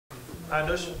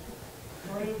Anders?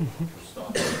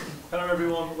 Start. Hello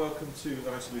everyone, welcome to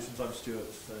Erlang Solutions. I'm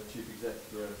Stuart, Chief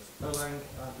Executive at Erlang.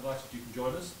 I'm delighted you can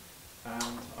join us.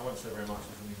 And I won't say very much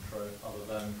as an intro other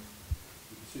than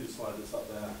you can see the slide that's up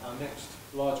there. Our next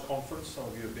large conference,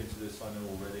 some of you have been to this, I know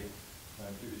already,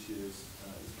 previous years,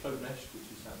 is Code Mesh,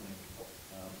 which is happening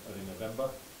early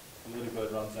November. The early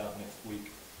bird runs out next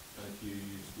week, and if you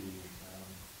use the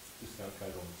discount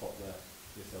code on the top there,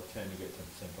 ESL10, you get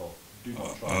 10% off. Do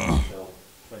not try to sell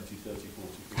 20, 30,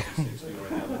 40, 50, 60 or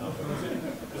any other number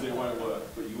because it won't work,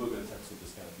 but you will get a 10%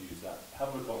 discount if you use that. Have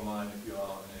a look online if you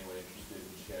are in any way interested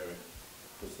and share it,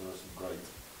 because there are some great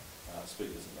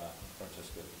speakers at that.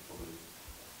 Francesca will probably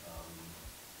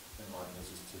enlighten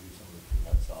us as to who some of the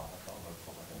keynotes are. I can't remember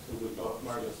from my head. So we've got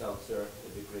Marcus Seltzer,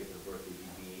 the creator of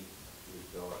DB.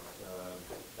 We've got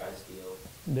Guy Steele.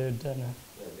 David Turner.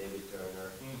 David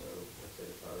Turner. So let's say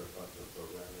the power of functional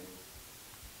programming.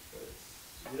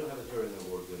 We don't have a Turing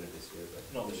Award winner this year, but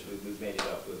not this year. We've made it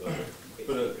up with other.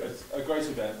 But a great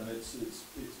event, and it's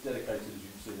dedicated, as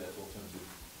you can see there, to alternative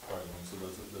programming. So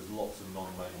there's lots of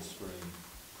non-mainstream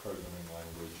programming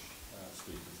language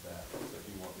speakers there. So if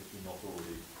you're not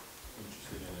already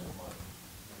interested in it, it might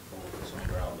be some of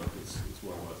your outlook. It's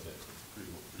well worth it. It's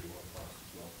pretty well priced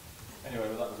as well. Anyway,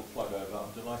 with that little plug over,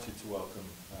 I'm delighted to welcome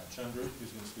Chandru,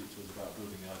 who's going to speak to us about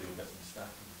building the ideal betting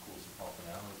stack in the course of half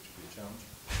an hour, which will be a challenge.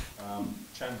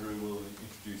 Chandru will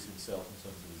introduce himself in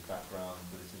terms of his background,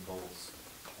 but it involves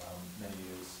many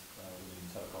years within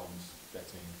telecoms,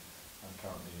 betting, and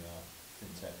currently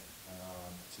fintech,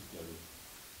 particularly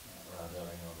around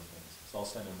Erlang and other things. So I'll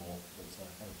say no more, but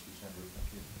over to you, Chandru. Thank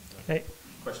you. Okay.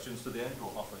 Questions to the end or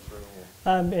halfway through?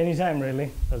 Or? Anytime, really.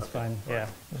 That's okay. Fine. Yeah,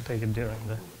 we'll take it during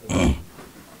the.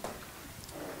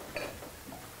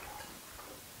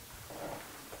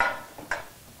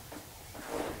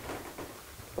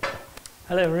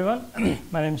 Hello, everyone.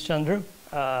 My name is Chandru.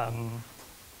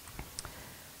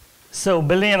 So,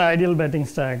 building an ideal betting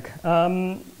stack.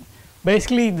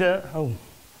 Basically,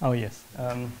 yes.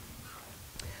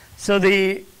 So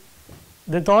the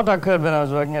thought occurred when I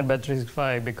was working at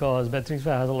Bet365 because Bet365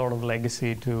 has a lot of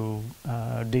legacy to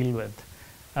deal with,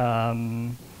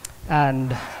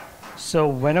 and so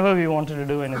whenever we wanted to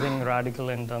do anything radical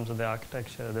in terms of the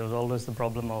architecture, there was always the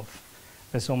problem of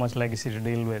there's so much legacy to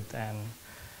deal with, and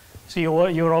so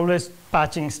you're always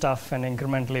patching stuff and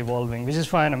incrementally evolving, which is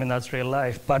fine. I mean, that's real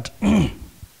life. But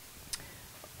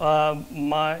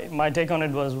my take on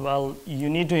it was, well, you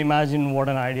need to imagine what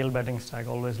an ideal betting stack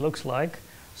always looks like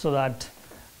so that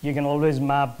you can always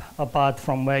map a path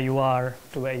from where you are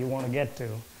to where you want to get to.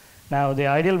 Now, the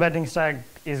ideal betting stack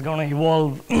is going to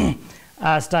evolve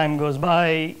as time goes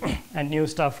by and new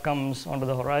stuff comes onto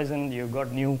the horizon. You've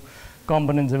got new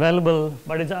components available.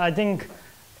 But I think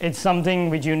it's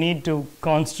something which you need to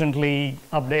constantly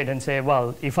update and say,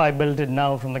 well, if I built it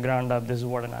now from the ground up, this is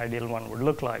what an ideal one would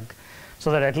look like, so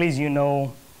that at least you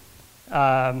know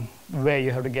where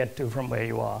you have to get to from where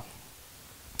you are.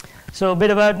 So a bit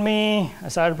about me. I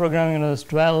started programming when I was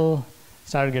 12,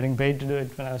 started getting paid to do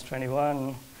it when I was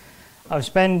 21. I've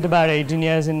spent about 18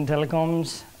 years in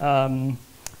telecoms,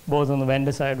 both on the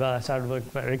vendor side, where I started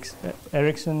working for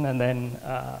Ericsson, and then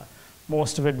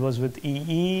most of it was with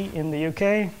EE in the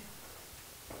UK.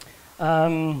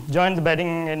 Joined the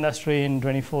betting industry in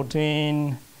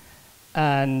 2014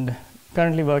 and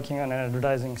currently working on an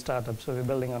advertising startup. So we're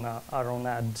building on our own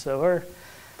ad server.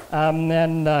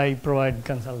 And I provide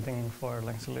consulting for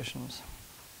Erlang Solutions.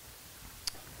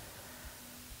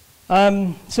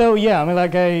 So yeah, I mean,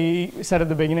 like I said at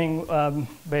the beginning,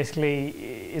 basically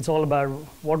it's all about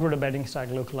what would a betting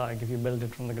stack look like if you build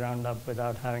it from the ground up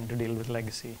without having to deal with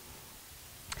legacy.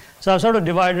 So I've sort of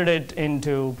divided it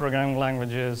into programming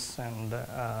languages and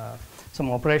some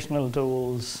operational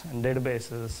tools and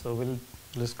databases. So we'll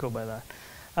just go by that.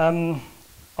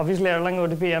 Obviously, Erlang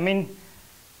OTP. I mean,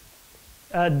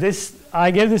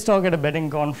 I gave this talk at a betting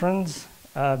conference,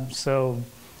 so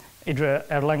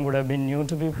Erlang would have been new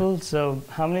to people. So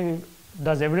how many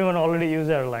does everyone already use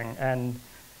Erlang? And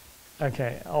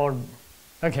okay,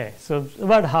 so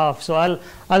about half. So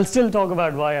I'll still talk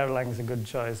about why Erlang is a good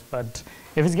choice, but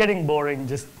if it's getting boring,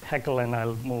 just heckle and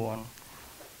I'll move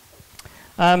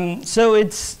on. So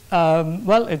it's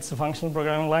it's a functional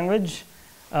programming language.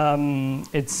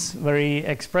 It's very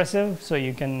expressive, so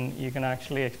you can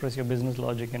actually express your business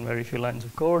logic in very few lines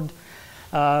of code.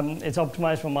 It's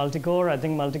optimized for multi-core. I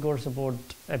think multi-core support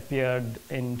appeared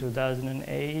in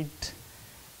 2008,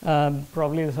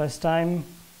 probably the first time,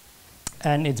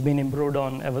 and it's been improved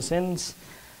on ever since.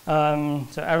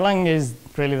 So Erlang is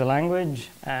really the language,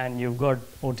 and you've got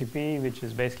OTP, which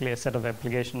is basically a set of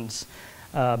applications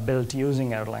built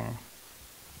using Erlang.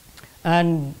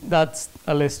 And that's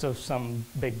a list of some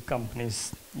big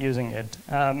companies using it.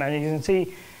 And you can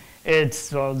see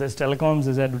it's, well, there's telecoms,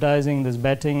 there's advertising, there's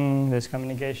betting, there's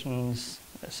communications.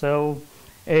 So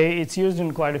it's used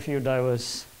in quite a few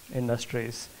diverse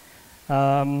industries.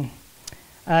 And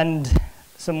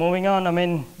so moving on, I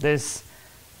mean, there's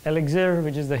Elixir,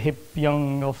 which is the hip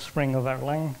young offspring of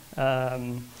Erlang.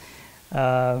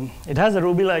 It has a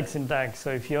Ruby-like syntax,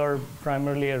 so if you're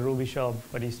primarily a Ruby shop,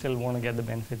 but you still want to get the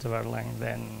benefits of Erlang,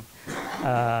 then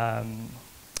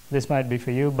this might be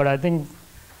for you. But I think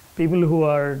people who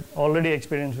are already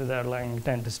experienced with Erlang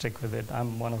tend to stick with it.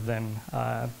 I'm one of them.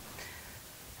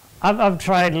 I've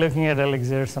tried looking at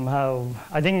Elixir somehow.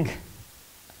 I think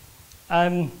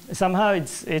somehow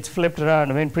it's flipped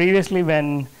around. I mean, previously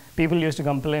when people used to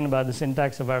complain about the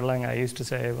syntax of Erlang, I used to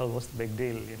say, well, what's the big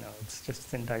deal? You know, it's just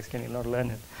syntax, can you not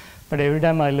learn it? But every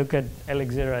time I look at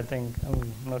Elixir, I think,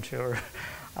 I'm not sure.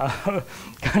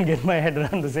 Can't get my head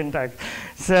around the syntax.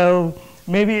 So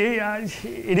maybe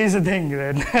it is a thing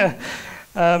then.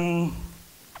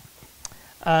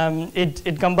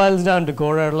 It compiles down to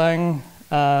core Erlang,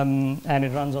 and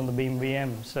it runs on the Beam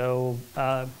VM. So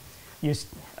you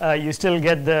still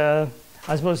get the,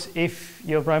 I suppose if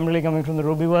you're primarily coming from the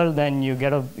Ruby world, then you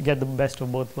get the best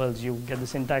of both worlds. You get the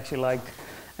syntax you like,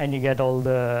 and you get all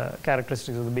the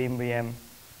characteristics of the Beam VM.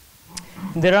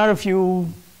 There are a few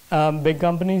big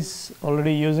companies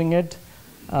already using it.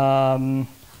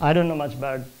 I don't know much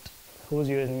about who's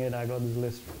using it. I got this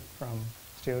list from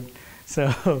Stuart.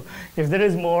 So if there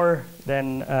is more,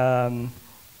 then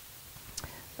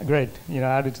great,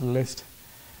 add it to the list.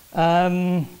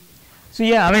 So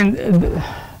yeah,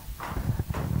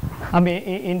 I mean,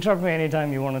 interrupt me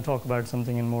anytime you want to talk about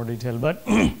something in more detail. But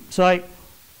so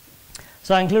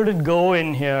I included Go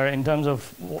in here in terms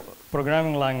of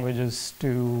programming languages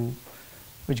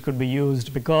which could be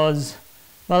used because,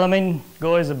 well, I mean,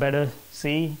 Go is a better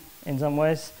C in some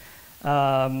ways.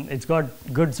 It's got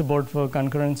good support for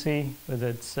concurrency with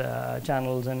its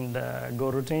channels and Go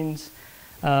routines.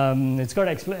 It's got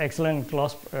excellent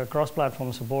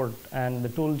cross-platform support, and the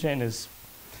toolchain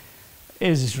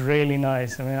is really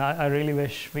nice. I mean, I really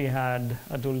wish we had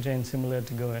a toolchain similar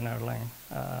to Go in Erlang.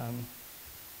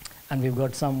 And we've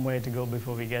got some way to go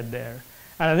before we get there.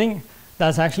 And I think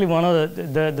that's actually one of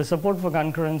the support for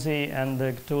concurrency and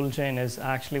the toolchain is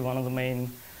actually one of the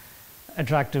main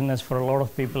attractiveness for a lot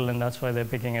of people, and that's why they're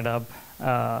picking it up.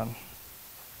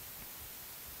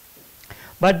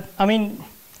 But I mean,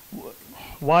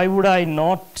 why would I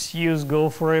not use Go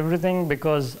for everything?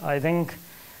 Because I think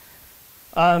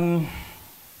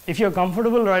if you're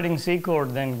comfortable writing C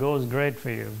code, then Go is great for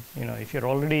you. If you're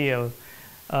already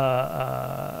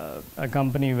a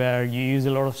company where you use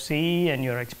a lot of C and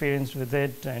you're experienced with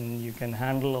it and you can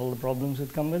handle all the problems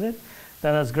that come with it,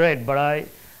 then that's great.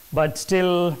 But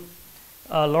still,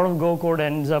 a lot of Go code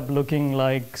ends up looking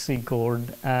like C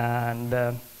code, and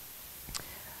the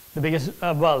biggest,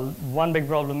 one big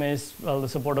problem is, the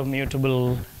support of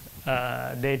mutable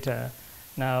data.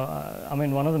 Now, I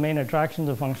mean, one of the main attractions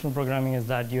of functional programming is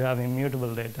that you have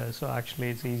immutable data, so actually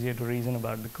it's easier to reason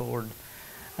about the code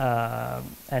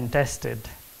and test it,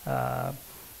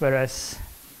 whereas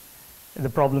the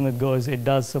problem with Go is it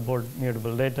does support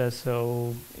mutable data,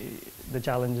 so the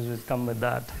challenges which come with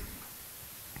that.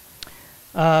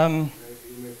 You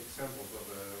make examples of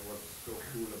what's so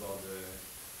cool about the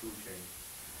toolchain.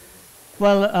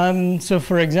 Well, so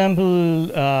for example,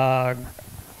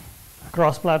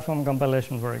 cross-platform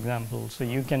compilation, for example. So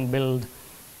you can build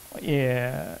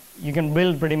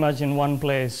pretty much in one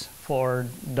place for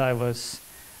diverse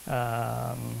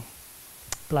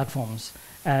platforms.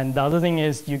 And the other thing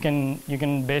is you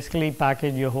can basically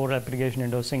package your whole application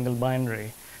into a single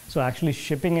binary. So actually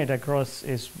shipping it across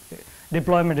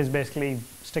deployment is basically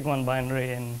stick one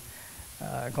binary and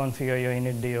configure your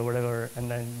initd or whatever,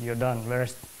 and then you're done.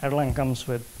 Whereas Erlang comes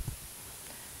with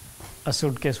a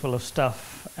suitcase full of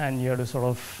stuff, and you have to sort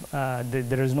of,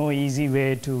 there is no easy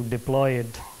way to deploy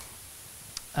it.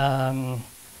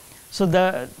 So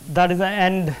that is the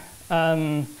end.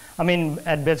 I mean,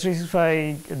 at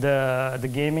Bet365, the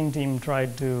gaming team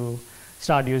tried to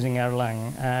start using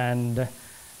Erlang, and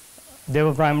they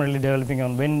were primarily developing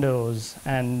on Windows,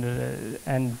 and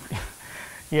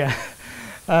yeah,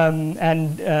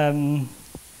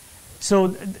 so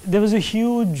there was a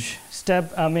huge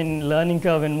step, learning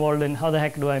curve involved in how the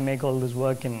heck do I make all this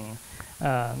work in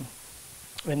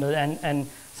Windows, and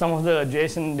some of the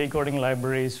adjacent decoding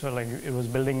libraries for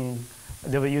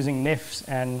they were using NIFs,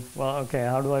 and well, okay,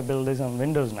 how do I build this on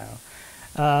Windows now?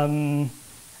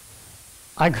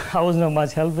 I was not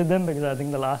much help with them because I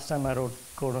think the last time I wrote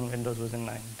code on Windows was in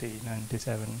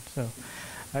 1997. So,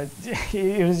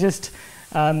 It was just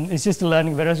it's just a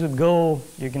learning. Whereas with Go,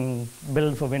 you can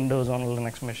build for Windows on a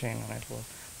Linux machine, and it will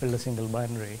build a single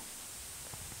binary.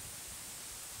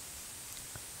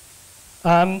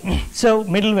 So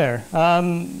middleware.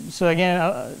 So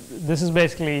again, this is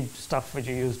basically stuff which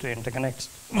you use to interconnect.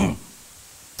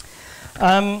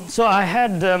 So I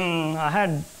had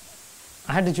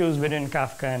to choose between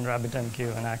Kafka and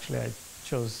RabbitMQ, and actually I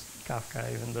chose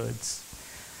Kafka, even though it's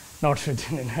not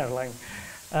written in Erlang.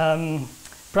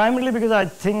 Primarily because I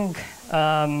think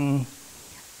the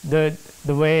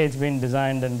way it's been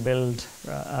designed and built.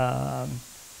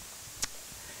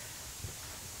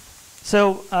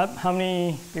 So how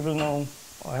many people know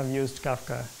or have used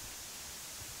Kafka?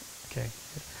 Okay.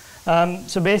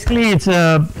 So basically, it's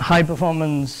a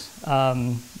high-performance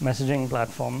messaging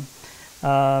platform.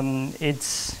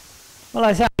 It's, well,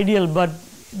 I say ideal, but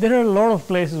there are a lot of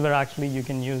places where actually you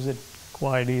can use it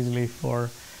quite easily for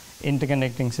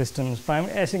interconnecting systems,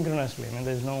 asynchronously. I mean,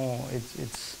 there's no,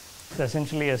 it's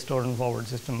essentially a stored and forward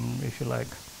system, if you like.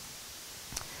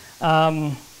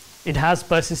 It has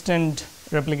persistent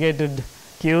replicated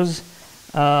queues,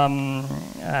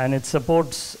 and it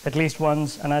supports at least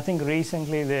once, and I think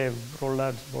recently they've rolled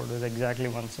out support with exactly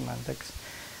one semantics,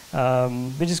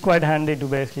 which is quite handy to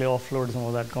basically offload some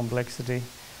of that complexity.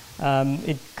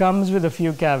 It comes with a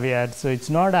few caveats, so it's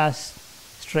not as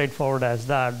straightforward as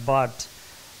that, but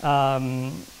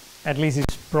at least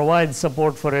it provides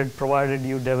support for it, provided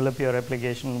you develop your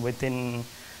application within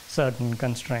certain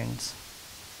constraints.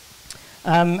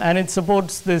 And it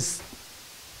supports this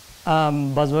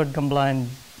buzzword compliant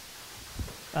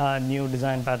new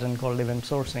design pattern called event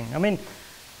sourcing. I mean,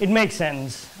 it makes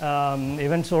sense.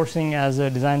 Event sourcing as a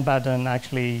design pattern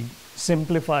actually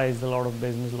simplifies a lot of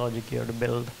business logic here to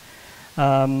build.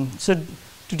 So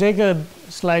to take a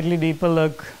slightly deeper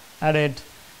look at it,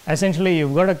 essentially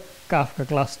you've got a Kafka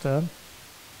cluster,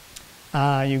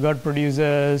 you've got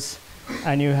producers,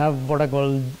 and you have what are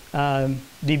called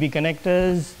DB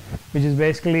connectors, which is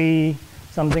basically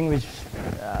something which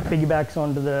piggybacks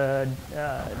onto the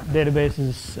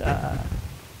database's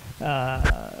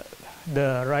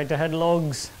the write-ahead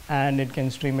logs, and it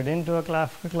can stream it into a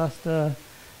Kafka cluster.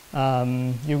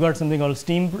 You've got something called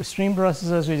stream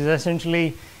processors, which is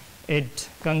essentially it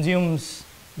consumes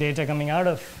data coming out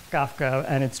of Kafka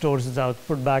and it stores its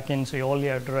output back in. So all you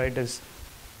have to write is,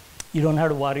 you don't have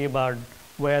to worry about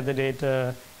where the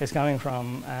data is coming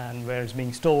from and where it's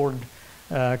being stored.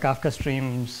 Kafka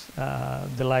streams,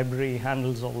 the library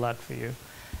handles all that for you.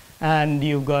 And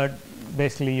you've got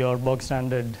basically your bog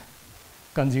standard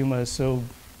consumers. So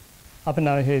up and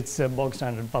down here, it's a bog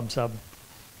standard pub sub.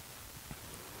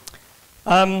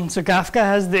 So Kafka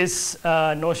has this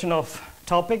notion of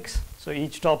topics. So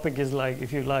each topic is like,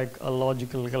 if you like, a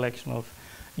logical collection of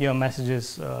your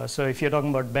messages. So if you're talking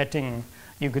about betting,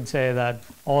 you could say that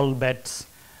all bets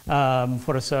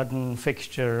for a certain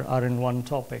fixture are in one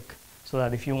topic. So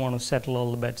that if you want to settle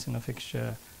all the bets in a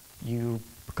fixture, you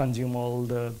consume all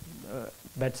the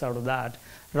bets out of that,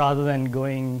 rather than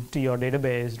going to your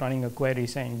database, running a query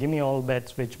saying, give me all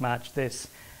bets which match this,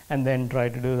 and then try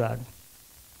to do that.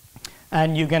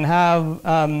 And you can have,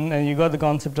 and you got the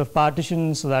concept of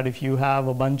partitions, so that if you have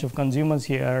a bunch of consumers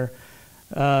here,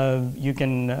 you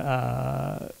can,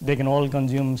 they can all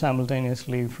consume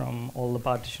simultaneously from all the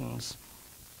partitions.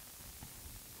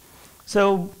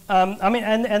 So, I mean,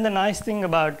 and the nice thing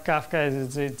about Kafka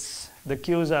is it's the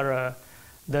queues are,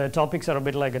 the topics are a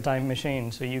bit like a time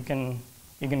machine. So you can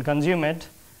consume it,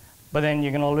 but then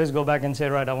you can always go back and say,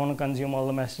 right, I want to consume all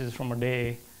the messages from a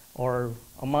day or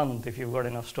a month if you've got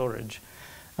enough storage.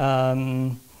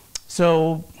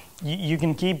 So you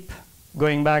can keep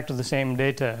going back to the same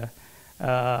data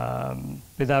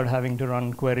without having to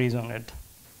run queries on it.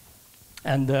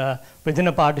 And within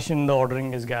a partition, the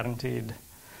ordering is guaranteed.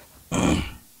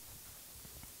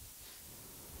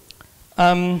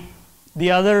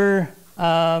 The other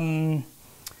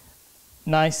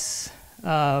nice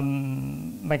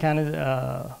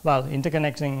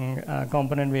interconnecting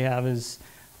component we have is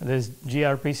this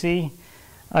gRPC.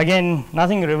 Again,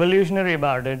 nothing revolutionary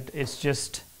about it. It's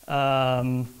just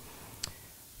a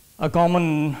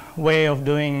common way of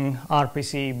doing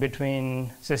RPC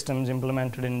between systems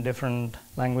implemented in different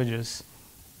languages.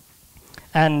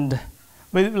 And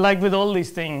with all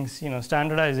these things,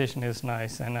 standardization is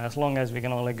nice, and as long as we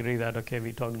can all agree that, okay,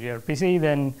 we talk gRPC,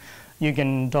 then you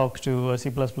can talk to a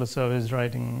C++ service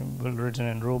written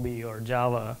in Ruby or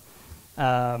Java,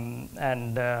 and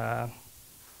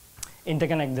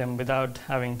interconnect them without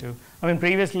having to. I mean,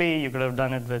 previously you could have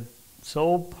done it with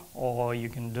SOAP, or you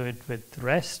can do it with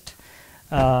REST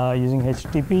using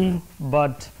HTTP,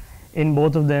 but in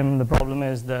both of them, the problem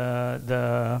is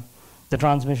the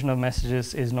transmission of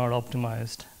messages is not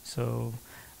optimized. So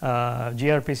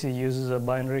gRPC uses a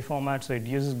binary format, so it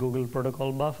uses Google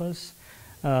protocol buffers.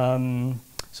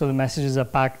 So the messages are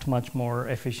packed much more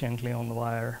efficiently on the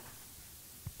wire.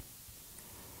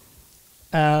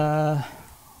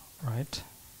 Right.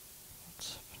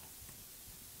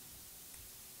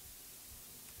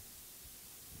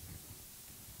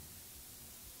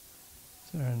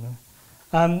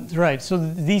 Right, so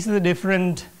these are the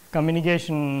different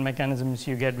communication mechanisms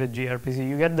you get with gRPC.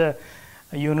 You get the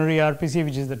unary RPC,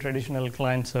 which is the traditional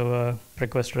client-server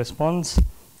request response.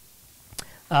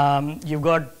 You've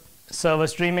got server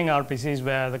streaming RPCs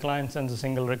where the client sends a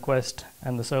single request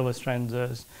and the server sends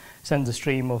a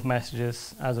stream of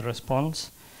messages as a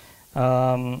response.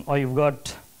 Or you've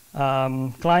got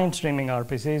client streaming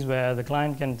RPCs where the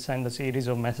client can send a series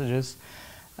of messages.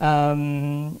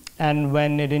 And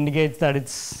when it indicates that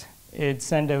it's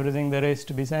sent everything there is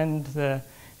to be sent,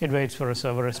 it waits for a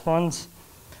server response.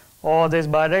 Or there's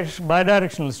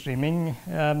bidirectional streaming.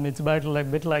 It's a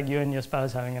bit like you and your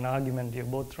spouse having an argument. You're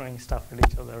both throwing stuff at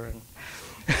each other and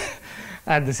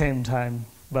at the same time.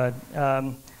 But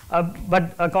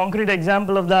a concrete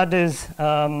example of that is,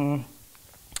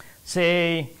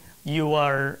 say you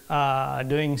are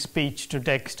doing speech to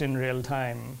text in real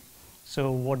time. So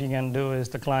what you can do is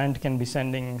the client can be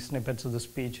sending snippets of the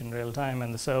speech in real time,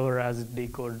 and the server, as it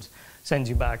decodes, sends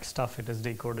you back stuff it has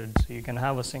decoded. So you can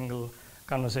have a single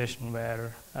conversation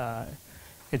where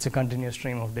it's a continuous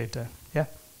stream of data. Yeah?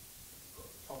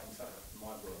 My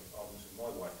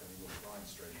wife can use client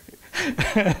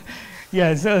stream.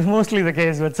 Yeah, so it's mostly the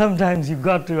case, but sometimes you've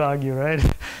got to argue, right?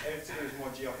 Everything is more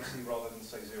gRPC rather than,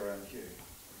 say, 0MQ,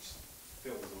 which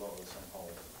fills a lot of the same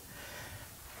holes.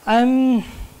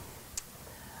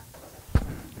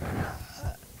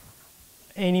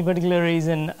 Any particular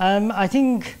reason? I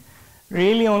think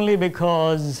really only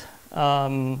because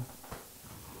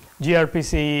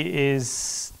gRPC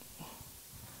is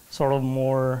sort of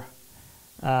more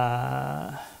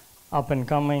up and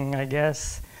coming, I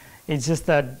guess. It's just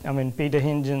that, I mean, Peter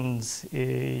Hingens,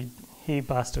 he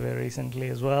passed away recently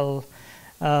as well.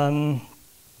 I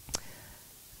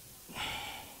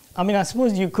mean, I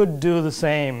suppose you could do the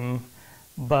same,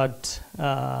 but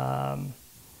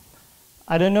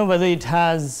I don't know whether it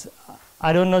has,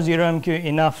 I don't know 0MQ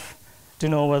enough to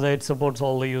know whether it supports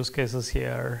all the use cases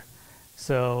here.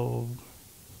 So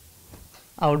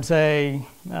I would say,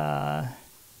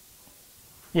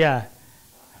 yeah,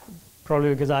 probably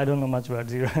because I don't know much about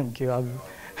 0MQ. I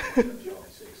think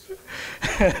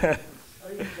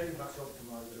getting back to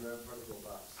optimizer around protocol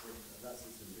bus, and that's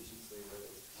its efficiency, but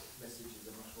messages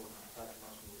are much more compact,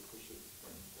 much more efficient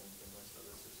than most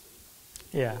other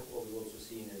systems. Yeah. What we've also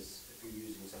seen is if you're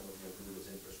using some of your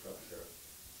Google's infrastructure,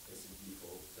 it's the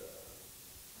default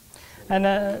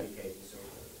communicating, so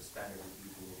standard would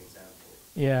be an example.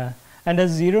 Yeah, and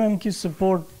does 0MQ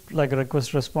support like a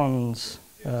request response,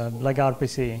 like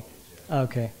RPC?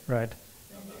 Okay, right.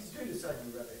 It's doing the same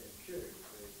with RabbitMQ. You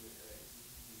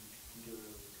can do a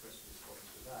request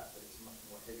response with that, but it's a much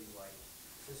more heavyweight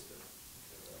system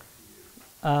to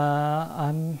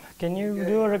use. Can you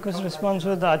do a request response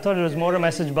with that? I thought it was more a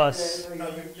message bus. No,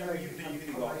 you can do like, you can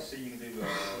do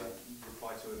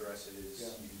reply to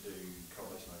addresses, you can do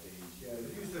correlation IDs. Yeah,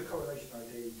 use the correlation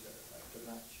ID to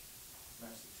match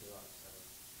the two up. So.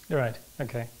 Right,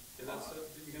 okay. Yeah, that's,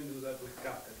 you can do that with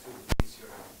Kafka too, if you're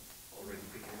already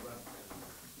picking it up.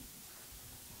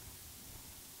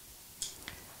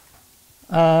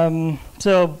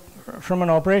 So from an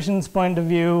operations point of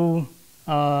view,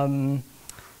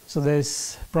 so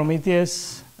there's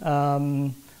Prometheus,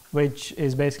 which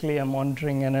is basically a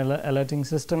monitoring and alerting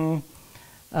system.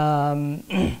 So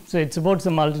it supports a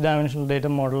multidimensional data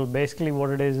model. Basically what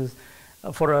it is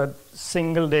for a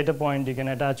single data point, you can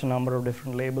attach a number of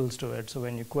different labels to it. So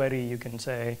when you query, you can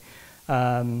say,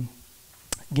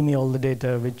 give me all the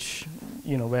data which,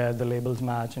 where the labels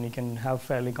match, and you can have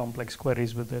fairly complex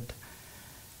queries with it.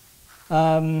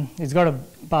 It's got a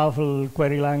powerful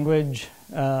query language,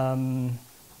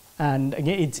 and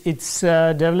again, it's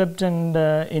developed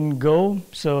in Go,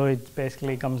 so it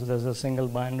basically comes as a single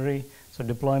binary, so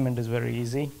deployment is very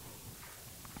easy.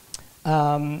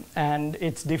 And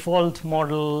its default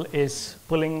model is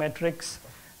pulling metrics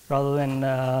rather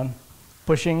than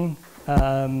pushing,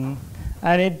 and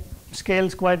it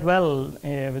scales quite well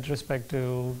with respect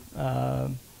to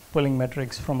pulling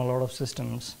metrics from a lot of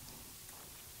systems.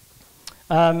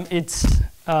 It's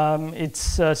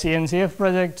a CNCF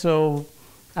project, so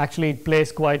actually it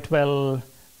plays quite well.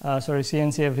 Sorry,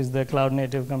 CNCF is the Cloud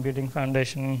Native Computing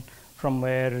Foundation from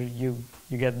where you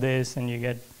get this and you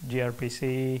get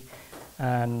gRPC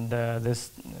and this.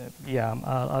 Yeah,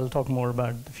 I'll talk more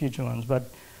about the future ones. But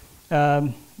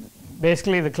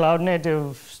basically, the Cloud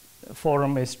Native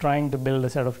Forum is trying to build a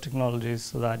set of technologies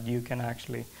so that you can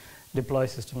actually deploy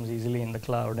systems easily in the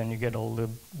cloud and you get all the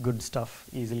good stuff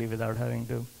easily without having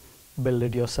to build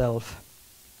it yourself.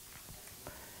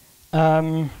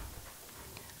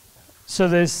 So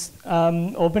this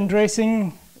open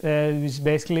tracing is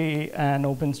basically an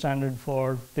open standard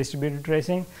for distributed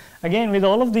tracing. Again, with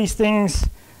all of these things,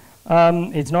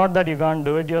 it's not that you can't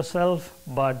do it yourself,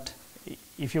 but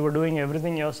if you were doing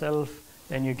everything yourself,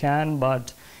 then you can.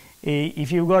 But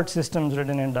if you've got systems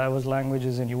written in diverse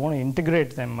languages and you want to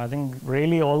integrate them, I think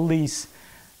really all these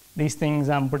things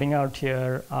I'm putting out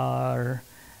here are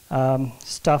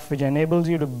stuff which enables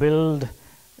you to build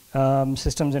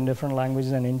systems in different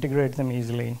languages and integrate them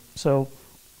easily. So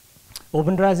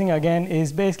open tracing, again,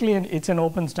 is basically it's an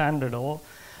open standard.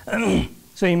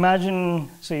 So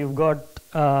imagine, you've got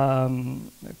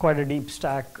quite a deep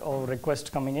stack of requests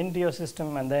coming into your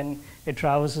system, and then it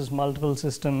traverses multiple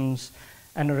systems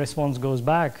and a response goes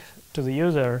back to the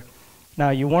user.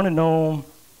 Now you want to know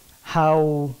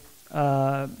how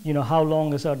how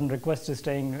long a certain request is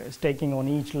taking on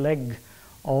each leg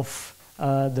of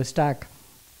the stack.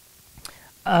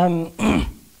 I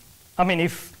mean,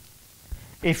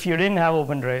 if you didn't have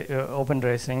open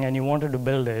tracing and you wanted to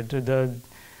build it,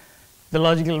 the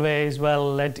logical way is,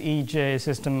 well, let each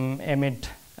system emit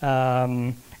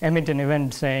an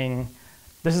event saying,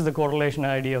 this is the correlation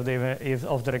ID of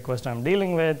the request I'm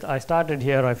dealing with. I started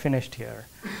here, I finished here,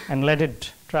 and let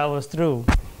it traverse through.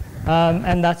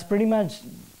 And that's pretty much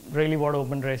really what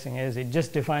open tracing is. It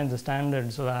just defines the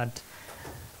standard so that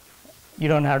you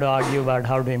don't have to argue about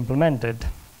how to implement it.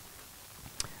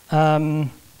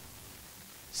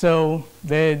 So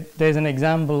there's an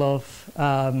example of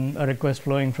a request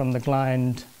flowing from the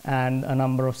client and a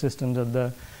number of systems at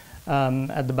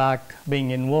the back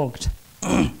being invoked.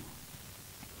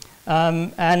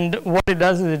 And what it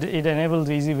does is it enables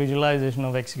easy visualization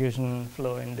of execution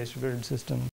flow in distributed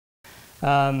systems.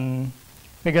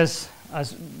 Because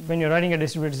when you're writing a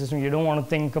distributed system, you don't want to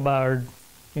think about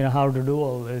how to do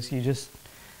all this.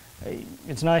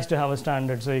 It's nice to have a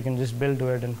standard so you can just build to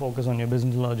it and focus on your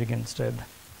business logic instead.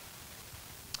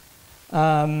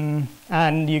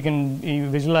 And you can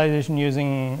visualization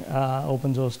using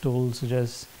open source tools such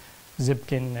as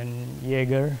Zipkin and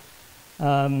Jaeger.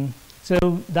 So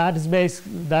that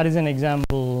is an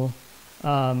example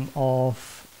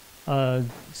of a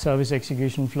service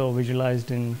execution flow visualized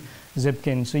in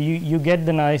Zipkin. So you get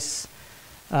the nice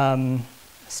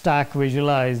stack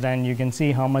visualized, and you can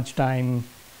see how much time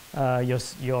your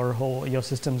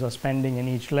systems are spending in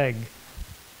each leg.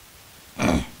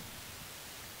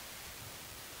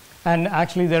 And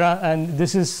actually and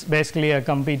this is basically a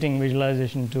competing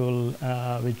visualization tool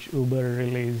which Uber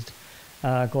released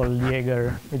called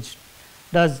Jaeger, which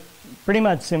does pretty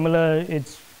much similar.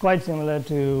 It's quite similar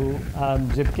to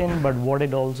Zipkin, but what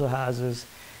it also has is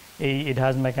it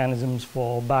has mechanisms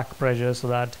for back pressure, so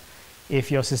that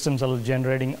if your systems are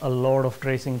generating a lot of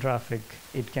tracing traffic,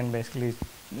 it can basically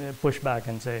push back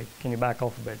and say, can you back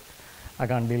off a bit? I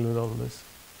can't deal with all this.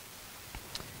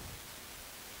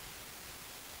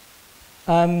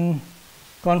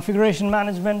 Configuration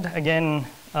management, again,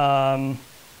 on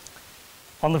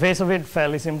the face of it,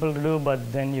 fairly simple to do,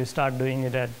 but then you start doing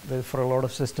it for a lot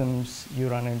of systems, you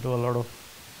run into a lot of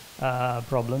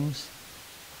problems.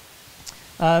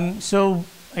 So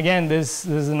again, this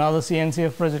is another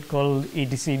CNCF project called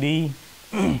etcd,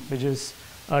 which is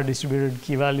a distributed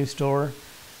key value store.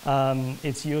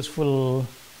 It's useful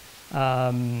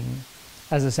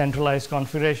as a centralized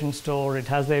configuration store. It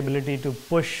has the ability to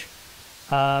push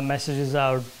messages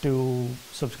out to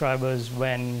subscribers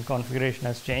when configuration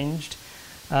has changed.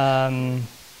 And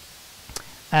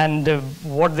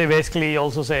what they basically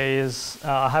also say is,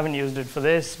 I haven't used it for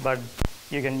this, but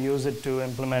you can use it to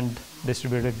implement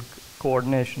distributed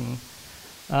coordination.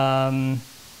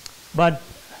 But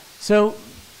so,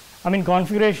 I mean,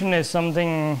 configuration is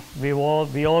something we all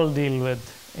deal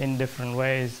with in different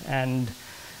ways, and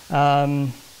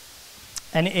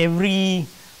every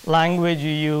language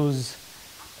you use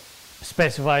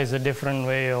specifies a different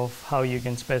way of how you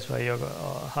can specify your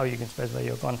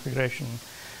configuration.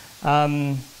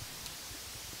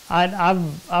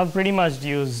 I've pretty much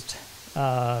used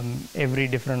every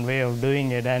different way of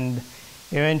doing it, and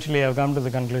eventually I've come to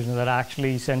the conclusion that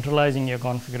actually centralizing your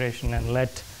configuration and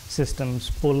let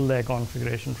systems pull their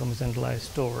configuration from a centralized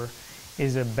store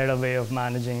is a better way of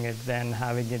managing it than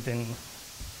having it in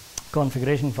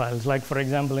configuration files. Like, for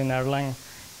example, in Erlang,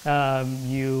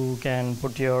 You can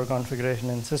put your configuration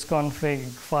in sysconfig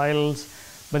files,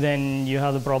 but then you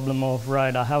have the problem of,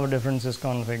 right, I have a different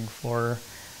sysconfig for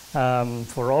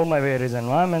all my various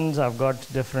environments. I've got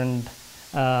different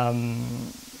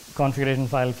configuration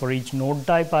file for each node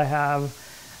type I have,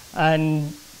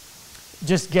 and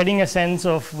just getting a sense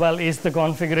of, well, is the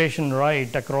configuration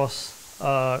right across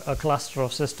a cluster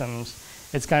of systems?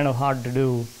 It's kind of hard to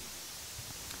do.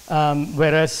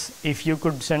 Whereas if you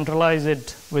could centralize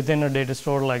it within a data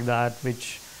store like that,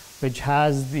 which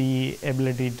has the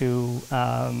ability to,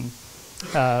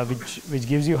 which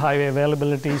gives you high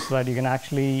availability so that you can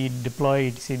actually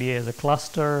deploy etcda as a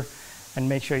cluster and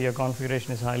make sure your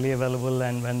configuration is highly available,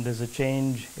 and when there's a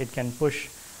change, it can push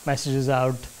messages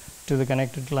out to the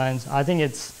connected clients. I think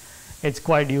it's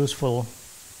quite useful.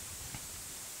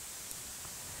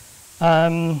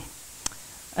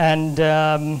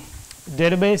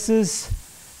 Databases,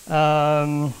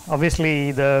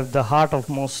 obviously the heart of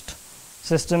most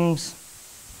systems.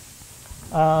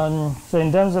 So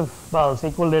in terms of, well,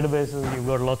 SQL databases, you've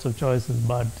got lots of choices,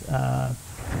 but I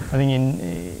think in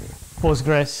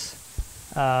Postgres,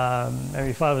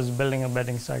 maybe if I was building a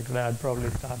betting stack today, I'd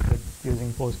probably start with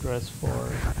using Postgres for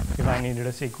if I needed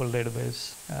a SQL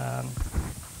database.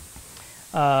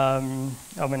 I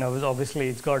mean, obviously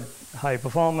it's got high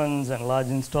performance and large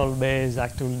install base,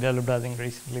 actively developed. I think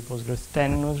recently Postgres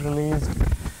 10 was released,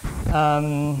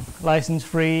 license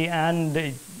free,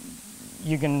 and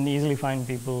you can easily find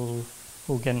people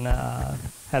who can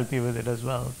help you with it as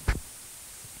well.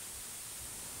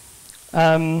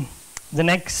 The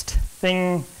next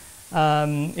thing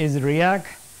is React.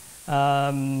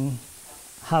 How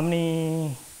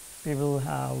many people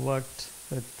have worked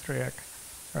with React?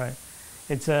 Right.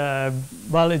 It's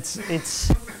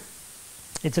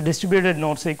a distributed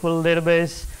NoSQL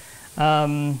database.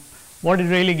 What it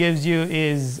really gives you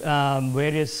is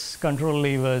various control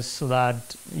levers so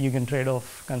that you can trade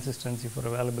off consistency for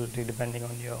availability depending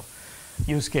on your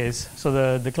use case.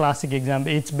 So the classic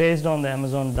example, it's based on the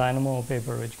Amazon Dynamo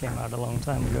paper, which came out a long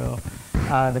time ago.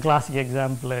 The classic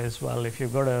example is, well, if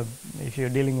you're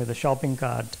dealing with a shopping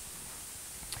cart,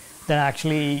 then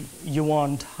actually you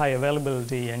want high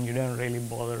availability and you don't really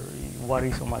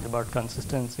worry so much about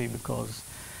consistency, because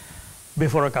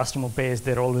before a customer pays,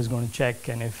 they're always going to check,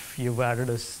 and if you've added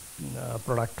a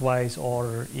product twice,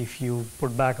 or if you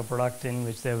put back a product in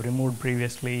which they've removed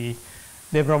previously,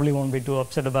 they probably won't be too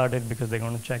upset about it because they're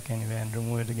going to check anyway and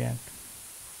remove it again.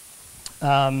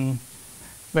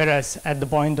 Whereas at the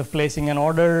point of placing an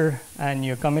order and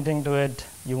you're committing to it,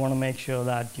 you want to make sure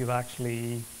that you've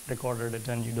actually recorded it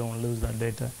and you don't lose that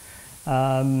data.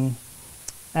 And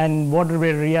what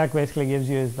React basically gives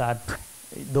you is that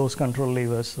those control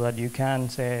levers, so that you can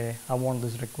say, I want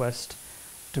this request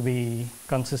to be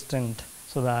consistent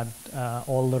so that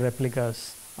all the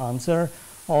replicas answer,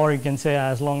 or you can say,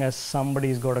 as long as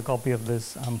somebody's got a copy of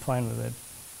this, I'm fine with it.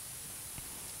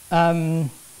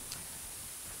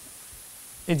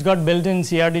 It's got built-in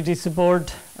CRDT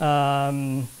support.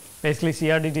 Basically,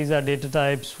 CRDTs are data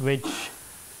types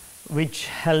which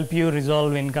help you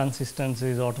resolve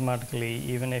inconsistencies automatically,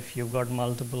 even if you've got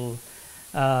multiple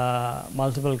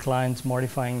clients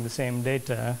modifying the same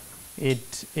data.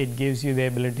 It gives you the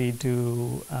ability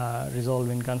to resolve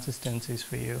inconsistencies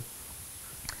for you.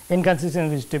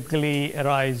 Inconsistencies typically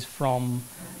arise from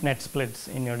net splits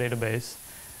in your database.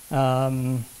 I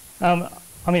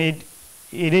mean,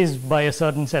 it is by a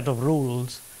certain set of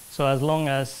rules. So as long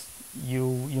as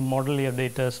you model your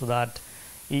data so that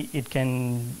it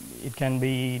can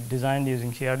be designed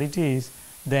using CRDTs,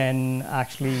 then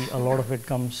actually a lot of it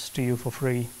comes to you for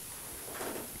free.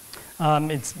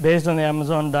 It's based on the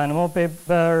Amazon Dynamo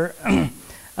paper,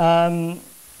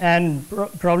 and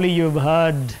probably you've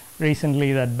heard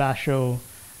recently that Basho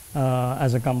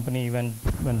as a company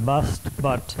went bust,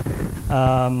 but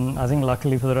I think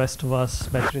luckily for the rest of us,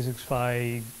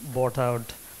 Bet365 bought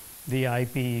out the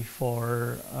IP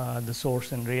for the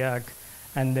source in React,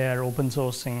 and they're open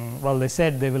sourcing. Well, they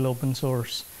said they will open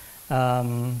source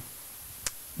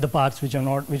the parts which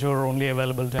are only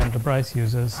available to enterprise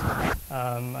users.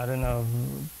 I don't know.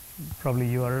 Probably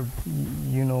you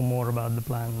know more about the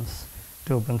plans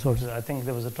to open source. I think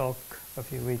there was a talk a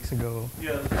few weeks ago.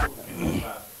 Yeah, there's talk about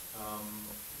that.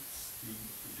 The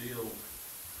deal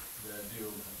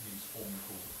needs formal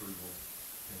court approval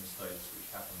in the States, which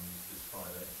happens this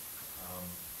Friday.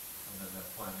 And then their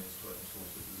plan is to open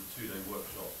source it. There's a 2-day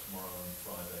workshop tomorrow and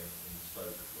Friday in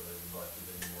Stoke, where they've invited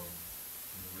anyone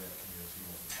in the React community who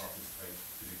wants to participate,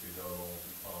 particularly go along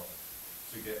with part,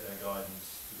 to get their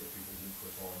guidance, to get people's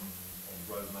input on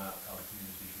roadmap, how the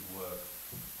community should work,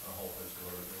 and a whole host of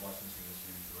other licensing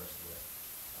issues, the rest of it.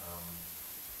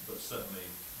 certainly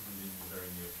within the very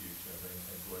near future, they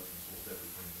intend to open source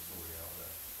everything that's already out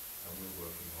there. And we're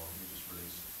working on, we just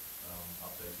released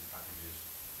updated packages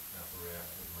now for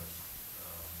React with the most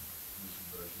recent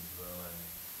versions of Erlang.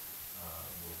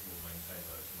 We'll maintain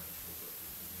those and make sure that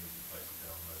there's an easy place to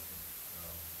download them.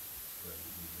 So that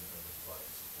we can provide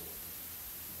the support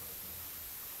that we work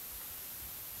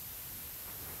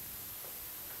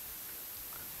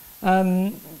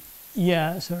on.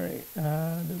 Yeah, sorry.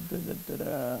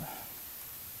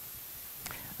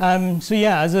 So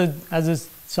yeah, as a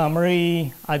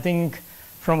summary, I think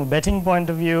from a betting point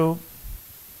of view,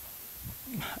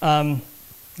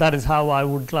 that is how I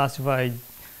would classify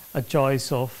a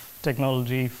choice of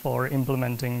technology for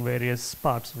implementing various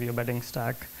parts of your betting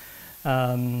stack.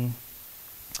 So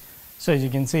as you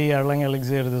can see, Erlang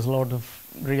Elixir, there's a lot of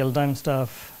real-time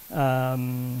stuff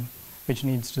which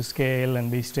needs to scale and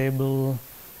be stable.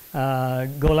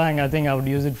 Golang, I think I would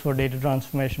use it for data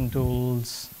transformation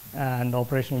tools and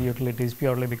operational utilities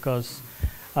purely because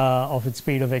of its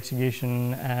speed of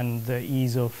execution and the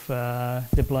ease of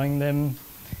deploying them.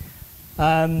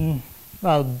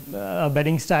 Well, a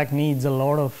betting stack needs a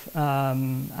lot of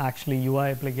actually UI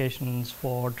applications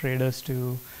for traders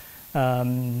to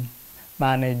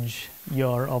manage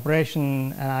your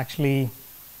operation, and actually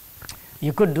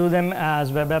you could do them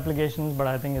as web applications, but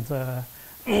I think it's a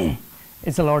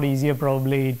it's a lot easier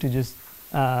probably to just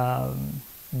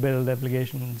build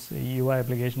applications, UI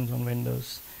applications on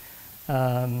Windows,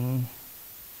 and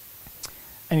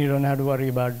you don't have to worry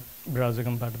about browser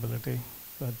compatibility.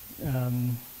 But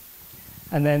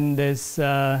and then there's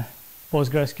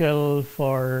PostgreSQL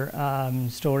for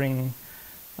storing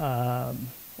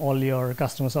all your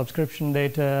customer subscription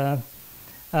data.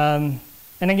 And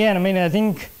again, I mean, I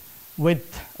think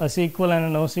with a SQL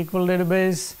and a NoSQL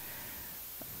database,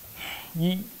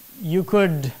 you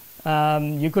could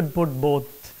put both.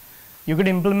 You could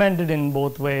implement it in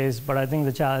both ways, but I think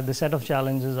the set of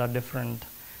challenges are different.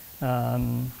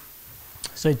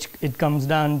 So it comes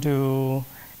down to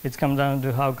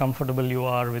how comfortable you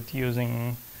are with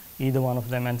using either one of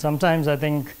them. And sometimes I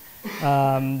think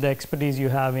the expertise you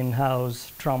have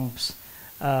in-house trumps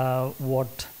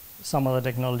what some other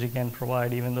technology can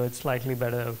provide, even though it's slightly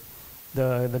better.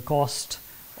 The cost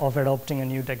of adopting a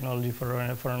new technology for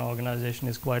an organization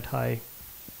is quite high.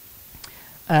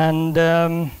 And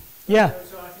yeah.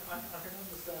 So I can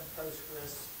understand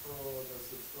Postgres for the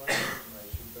subscriber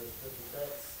information, but for the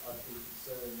bets, I'd be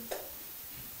concerned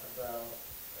about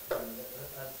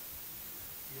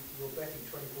you're betting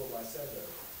 24/7,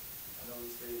 and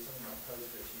obviously something like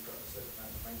Postgres, you've got a certain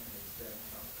amount of maintenance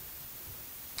downtime.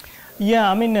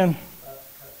 Yeah, I mean. How do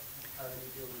you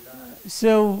deal with that?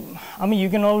 So, I mean, you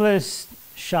can always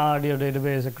shard your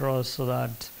database across so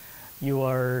that you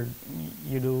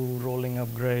do rolling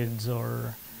upgrades,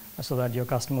 or so that your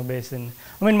customer base I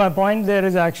mean, my point there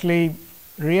is actually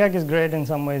React is great in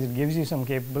some ways. It gives you some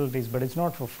capabilities, but it's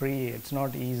not for free. It's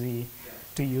not easy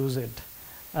to use it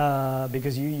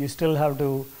because you still have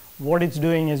to. What it's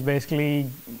doing is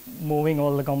basically moving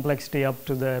all the complexity up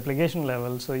to the application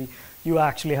level. So you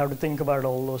actually have to think about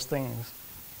all those things.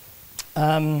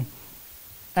 And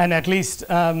at least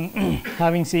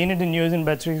having seen it in use in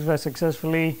Bet365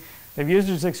 successfully, they've used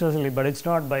it successfully, but it's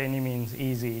not by any means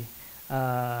easy,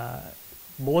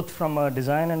 both from a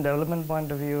design and development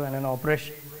point of view and an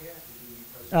operation.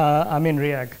 I mean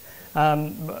React.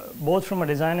 Both from a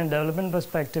design and development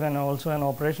perspective and also an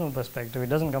operational perspective. It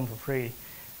doesn't come for free.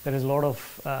 There is a lot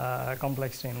of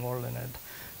complexity involved in it.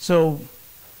 So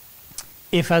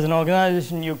if as an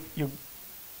organization you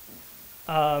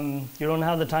don't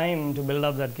have the time to build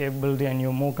up that capability and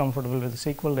you're more comfortable with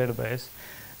the SQL database,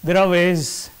 there are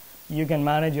ways you can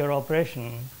manage your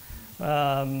operation.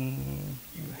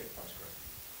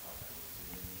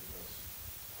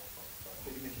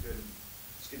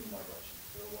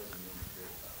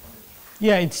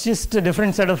 Yeah, it's just a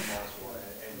different set of.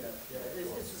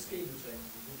 It's a schema change.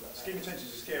 Schema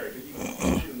changes are scary, but you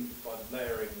can do them by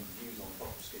layering views on top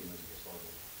of schemas if it's like,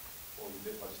 or you do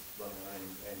it by just running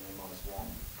an n-1,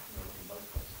 looking both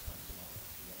places.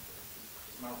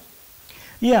 It's manageable.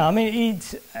 Yeah, I mean,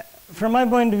 it's from my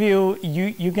point of view,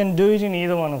 you can do it in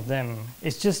either one of them.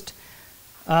 It's just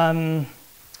ultimately,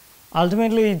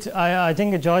 I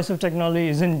think a choice of technology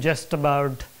isn't just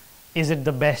about is it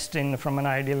the best from an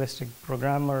idealistic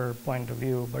programmer point of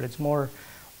view, but it's more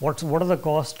what are the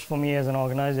costs for me as an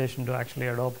organization to actually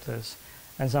adopt this.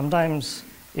 And sometimes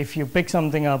if you pick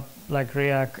something up like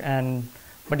React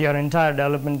but your entire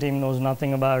development team knows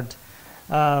nothing about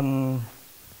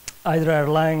either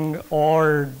Erlang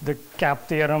or the cap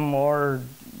theorem or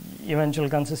eventual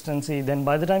consistency, then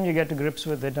by the time you get to grips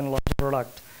with it and launch a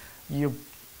product,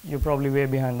 you're probably way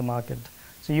behind the market.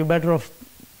 So you're better off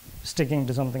sticking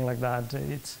to something like that.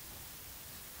 It's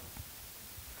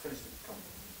Finish the company.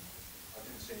 I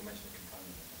didn't see you mention the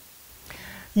component.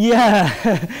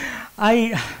 yeah,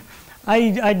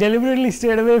 I deliberately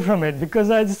stayed away from it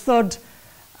because I just thought,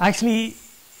 actually,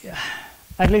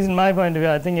 at least in my point of view,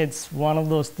 I think it's one of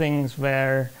those things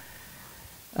where,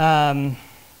 I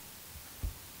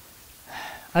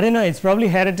don't know, it's probably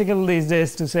heretical these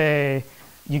days to say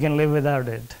you can live without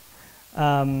it.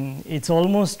 It's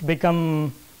almost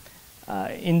become,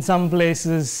 in some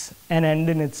places, an end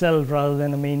in itself rather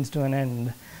than a means to an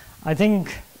end. I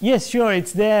think, yes, sure,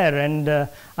 it's there, and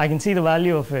I can see the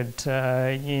value of it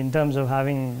in terms of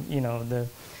having, you know,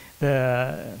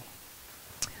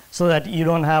 so that you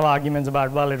don't have arguments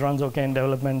about, well, it runs okay in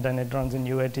development and it runs in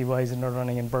UAT, why is it not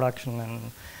running in production?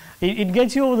 And it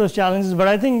gets you over those challenges, but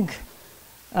I think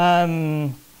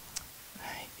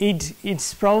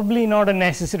it's probably not a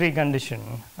necessary condition,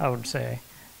 I would say.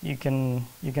 You can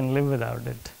live without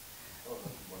it.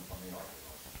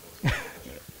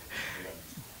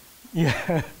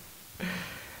 Yeah.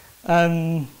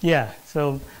 Yeah.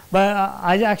 So, but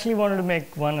I actually wanted to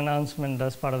make one announcement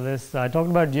as part of this. I talked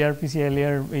about gRPC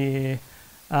earlier.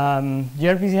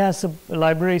 gRPC has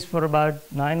libraries for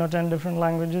about 9 or 10 different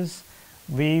languages.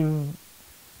 We've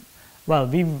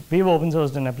open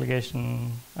sourced an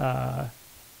application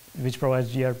which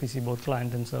provides gRPC both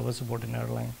client and server support in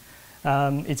Erlang.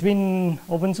 It's been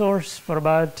open source for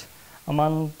about a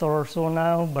month or so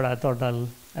now, but I thought I'll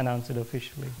announce it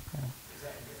officially. Yeah. Is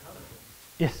that in GitHub?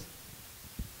 Yes.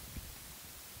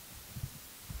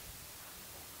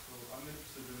 So I'm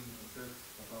interested in a bit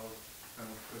about kind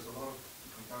of, because a lot of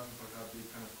comparisons like that, they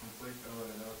kind of conflate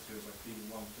Erlang and Elixir as like being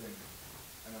one thing.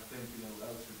 And I think, you know,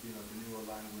 Elixir being like a newer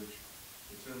language,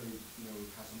 it certainly, you know,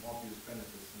 has some obvious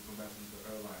benefits in comparison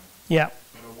to Erlang. Yeah.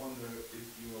 But I wonder if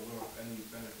you're aware of any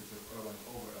benefits of Erlang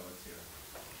over Elixir.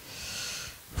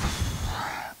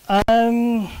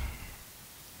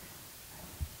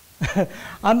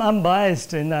 I'm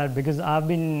biased in that because I've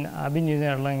been using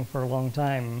Erlang for a long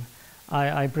time.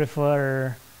 I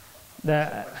prefer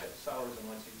the. Salaries on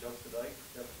my 2 jobs today.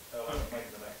 I'm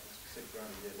making them £6 grand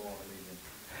a year more than evening.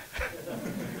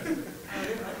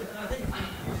 I think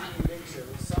using Elixir,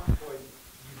 at some point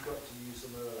you've got to use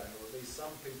some Erlang, or at least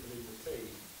some people in the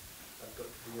team have got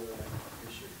to be Erlang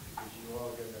proficient, because you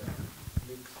are going to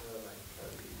mix Erlang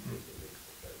code with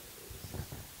Elixir code to the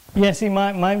system. Yeah, see,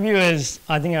 my view is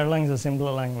I think Erlang is a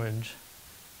simpler language.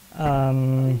 If you've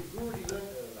already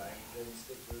learned Erlang, then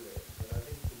stick with it. But I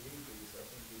think for newbies, I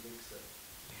think Elixir.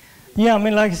 Yeah, I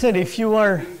mean, like I said, if you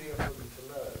are Easier for them to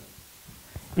learn.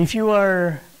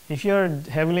 if you're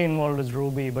heavily involved with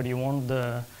Ruby, but you want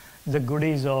the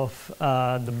goodies of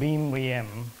the Beam VM,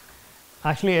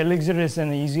 actually Elixir is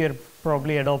an easier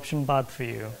probably adoption path for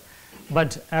you.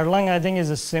 But Erlang, I think, is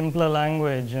a simpler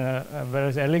language,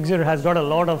 whereas Elixir has got a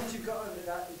lot of. Once you've got over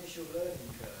that initial learning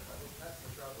curve, I think that's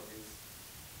the trouble. Is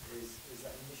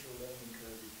that initial learning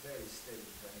curve is very steep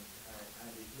and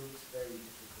it looks very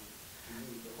difficult to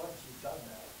use. But once you've done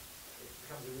that, it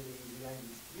becomes a really easy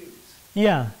language to use.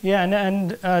 Yeah,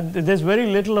 and there's very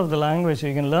little of the language, so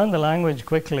you can learn the language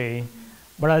quickly.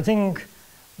 But I think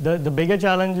the bigger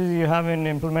challenges you have in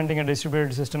implementing a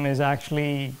distributed system is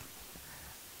actually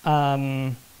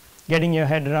getting your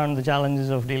head around the challenges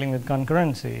of dealing with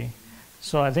concurrency.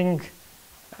 So I think,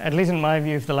 at least in my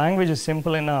view, if the language is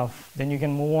simple enough, then you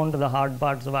can move on to the hard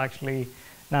parts of actually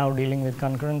now dealing with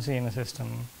concurrency in a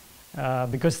system,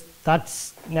 because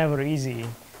that's never easy.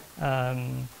 But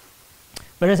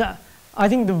I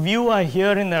think the view I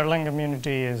hear in the Erlang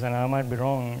community is, and I might be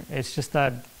wrong, it's just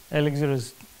that Elixir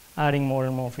is adding more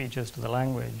and more features to the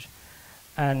language,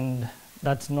 and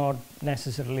that's not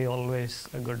necessarily always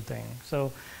a good thing.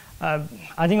 So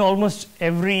I think almost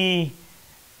every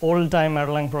old-time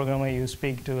Erlang programmer you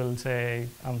speak to will say,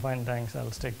 I'm fine, thanks, I'll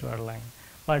stick to Erlang.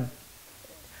 But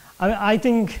I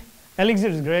think Elixir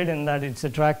is great in that it's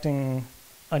attracting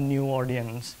a new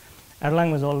audience.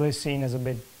 Erlang was always seen as a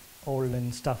bit old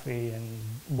and stuffy and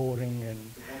boring.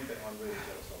 And The one bit I'm really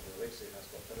jealous of, Elixir has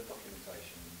got better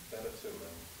documentation, better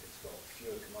tooling, it's got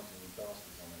fewer commodity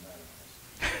bastards on the nose.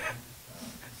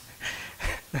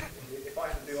 If I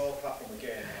had to do our platform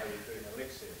again, I would do an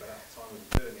Elixir, but at the time we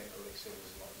were doing it, Elixir was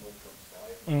like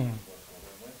 0.5, Mm. which was what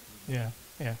I went with. yeah.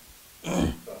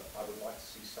 But I would like to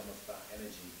see some of that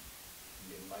energy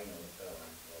in main on Erlang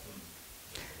rather than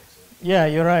Elixir. Yeah,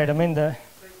 you're right. I mean, I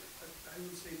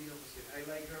would say the opposite. I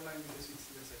like Erlang because it's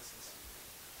less accessible.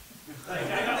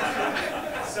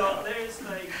 So there's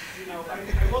like, you know,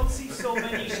 I won't see so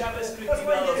many JavaScript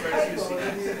developers using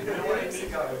it. You know what I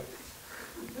mean?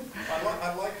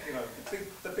 I like, you know,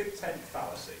 the big tent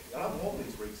fallacy. I don't want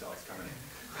these retails coming in.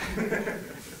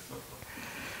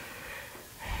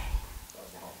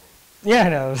 That's my whole thing. Yeah,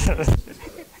 no.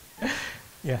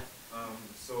 Yeah.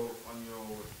 So on your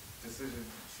decision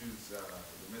to choose the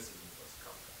messaging was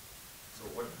Kafka. So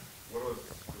what was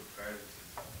your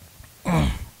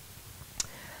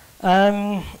priority?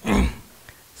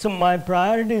 So my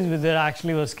priorities with it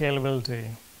actually was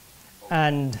scalability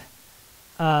and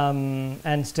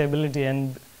stability.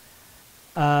 And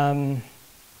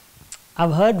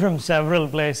I've heard from several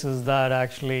places that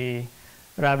actually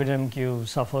RabbitMQ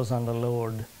suffers under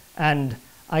load. And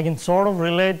I can sort of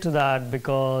relate to that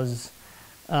because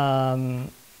I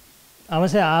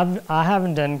must say I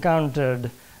haven't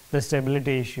encountered the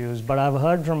stability issues, but I've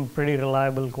heard from pretty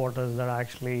reliable quarters that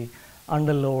actually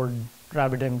under load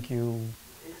RabbitMQ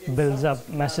builds up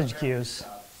message queues.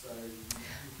 Stuff, so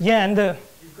Yeah, and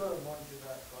you've got to monitor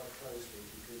that quite closely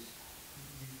because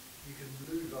you can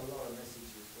lose a lot of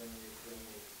messages when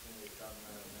you've done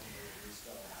manual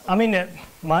restart. I mean,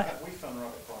 my We found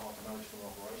Rabbit quite hard to manage from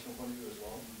an operational point of view as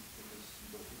well, because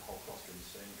you've got to keep the whole cluster in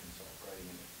sync and start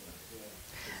upgrading it.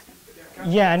 You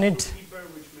know. Yeah, and it.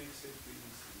 Which makes it really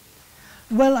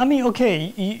easy. Well, I mean,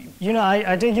 okay, you know,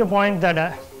 I take your point that.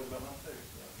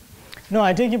 No,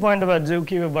 I take your point about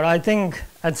Zookeeper, but I think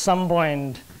at some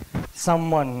point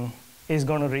someone is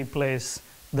going to replace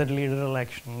the leader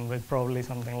election with probably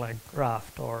something like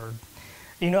Raft or,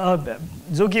 you know,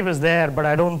 Zookeeper is there, but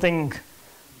I don't think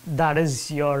that is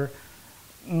your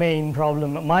main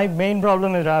problem. My main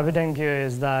problem with RabbitMQ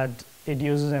is that it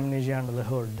uses Amnesia under the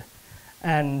hood.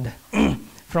 And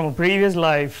from a previous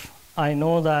life, I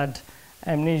know that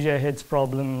Amnesia hits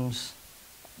problems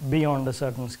beyond a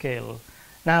certain scale.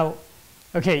 Now,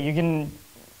 okay, you can,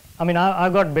 I mean, I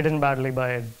got bitten badly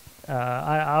by it.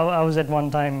 I was at one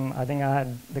time, I think I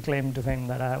had the claim to fame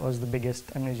that I was the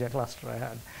biggest Amnesia cluster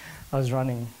I was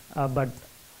running. But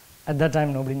at that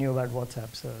time, nobody knew about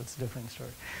WhatsApp, so it's a different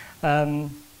story.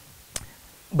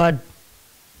 But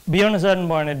beyond a certain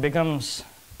point, it becomes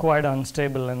quite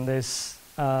unstable, and this,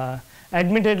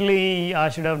 admittedly, I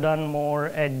should have done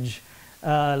more edge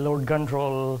load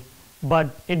control,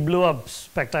 but it blew up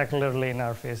spectacularly in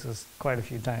our faces quite a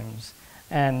few times.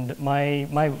 And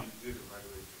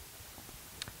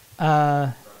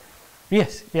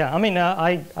yes, yeah. I mean,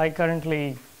 I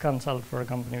currently consult for a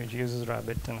company which uses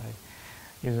Rabbit, and I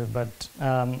use it, but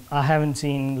I haven't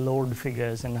seen load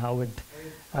figures and how it.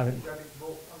 Rabbit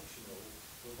more functional,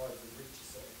 provides a richer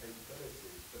set of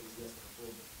capabilities, but is less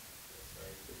performant.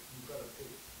 So you've got to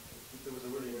pick. There was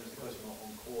a really interesting question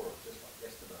on Quora just like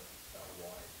yesterday about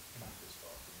why Kafka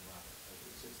started in Rabbit.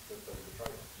 It's the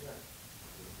trade-off. Yeah.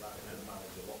 Rabbit can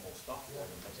manage a lot more stuff for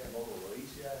them, makes the model a lot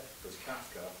easier. Because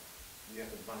Kafka, you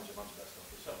have to manage a bunch of that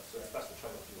stuff yourself. So that's the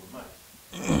trade-off you will make.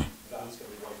 That's going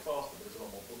to be way faster, but there's a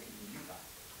lot more bookkeeping you have.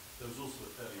 There was also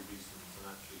a fairly recent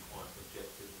and actually quite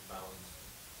objective and balanced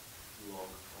log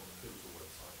on the Pivotal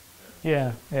website.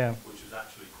 Yeah, yeah. Which was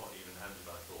actually quite even-handed,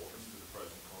 I thought, as to the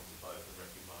pros and cons of both, and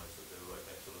recognised that they were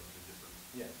excellent in different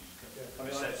use cases. I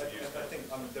mean, I think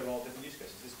there are different use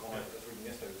cases. This guy I was reading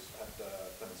yesterday was at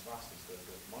Clemens Vastis, the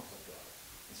Microsoft guy,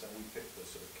 and so we picked the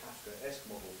sort of Kafka-esque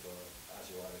model for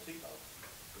Azure IoT Cloud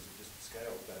because it just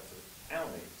scaled better to our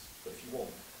needs. But if you want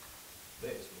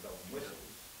this with bells and whistles.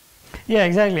 Yeah,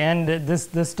 exactly. And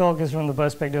this talk is from the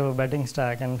perspective of a betting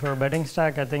stack. And for a betting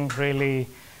stack, I think really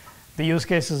the use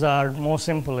cases are more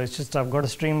simple. It's just I've got a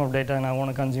stream of data and I want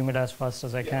to consume it as fast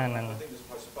as I can. And I think there's a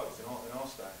place for both. In our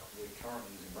stack, we're currently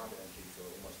using RabbitMQ for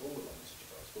almost all of our message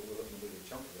flows, but we're looking really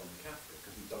chunk of it on the Kafka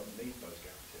because we don't need those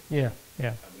guarantees. yeah,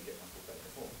 yeah, And we get much more better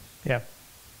performance. yeah.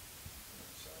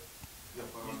 So, Yeah,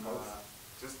 but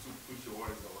just to put your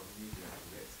words on media to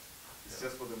rest, it's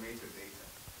just for the metadata.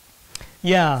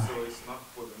 Yeah. So it's not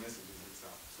for the messages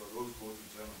itself. So those go to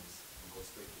journalists and go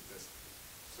straight to test.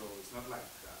 So it's not like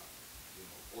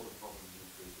all the problems you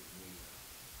face with media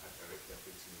are directly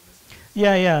affecting the messages.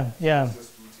 Yeah, yeah, yeah. It's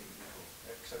just routing people.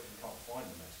 except you can't find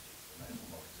the messages, and that's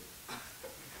not exist.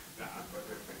 Nah, but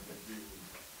they do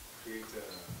create a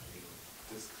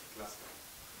disk cluster.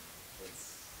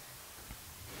 That's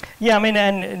Yeah, I mean,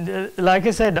 and like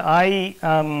I said, I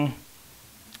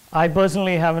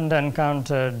personally haven't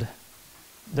encountered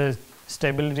the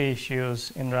stability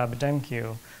issues in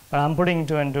RabbitMQ, but I'm putting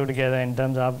two and two together in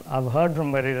terms of I've heard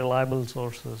from very reliable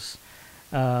sources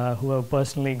who have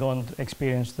personally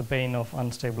experienced the pain of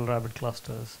unstable Rabbit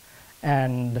clusters,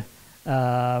 and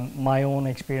my own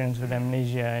experience with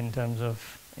Amnesia in terms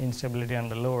of instability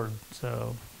under load.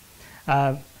 So,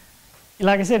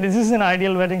 like I said, this is an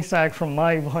ideal vetting stack from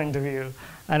my point of view.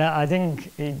 And I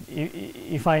think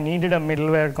if I needed a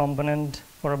middleware component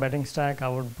for a betting stack, I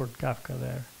would put Kafka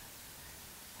there.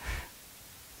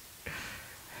 I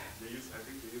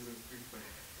think they're using 3.4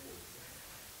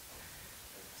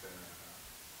 at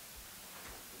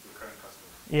the current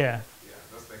customer. Yeah. Yeah,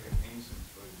 that's like an ancient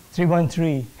version.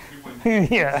 3.3. 3.3.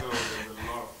 Yeah. So there's a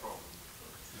lot of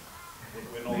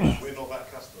problems. We're not that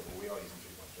customer, but we are using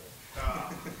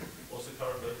 3.3. What's the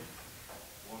current version?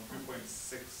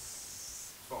 3.612.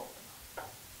 So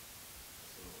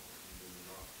there's a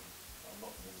lot of things. I'm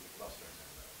not familiar with the clustering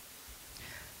sound though.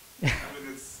 I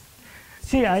mean, it's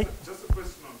See, just a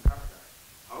question on Kafka.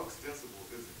 How extensible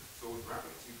is it? So with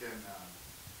Rabbit, you can,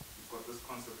 you've got this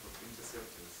concept of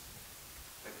interceptors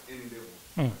at any level.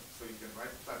 Mm. So you can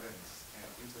write plugins and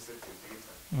intercept your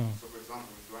data. Mm. So for example,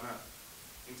 if you want to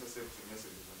intercept your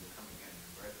messages when they're coming in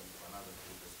and write them to another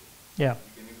data store, yeah.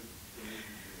 you can even do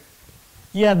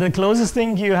that. Yeah, the closest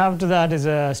thing you have to that is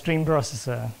a stream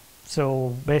processor.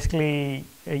 So basically,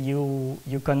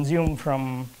 you consume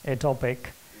from a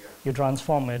topic, Yeah. you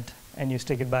transform it, and you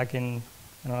stick it back in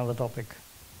another topic.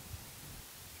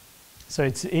 So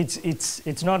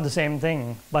it's not the same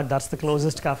thing, but that's the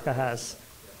closest Kafka has.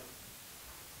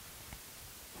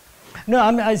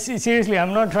 No, seriously,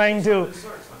 I'm not trying to. Sorry, worst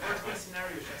case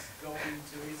scenario is just go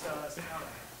into Scala. Scala,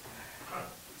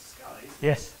 isn't it?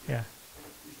 Yes, yeah.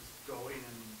 You just go in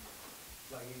and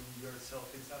plug in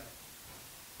yourself inside.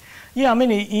 Yeah, I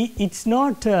mean, it's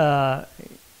not.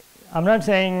 I'm not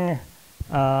saying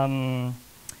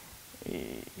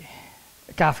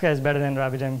Kafka is better than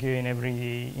RabbitMQ in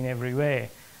every way.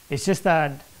 It's just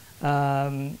that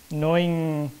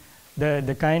knowing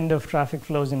the kind of traffic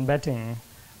flows in betting,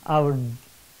 I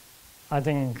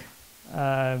think,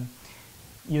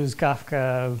 use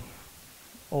Kafka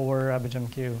over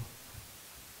RabbitMQ.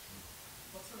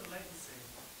 What sort of latency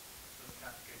does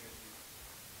Kafka give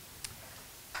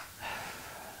you?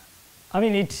 I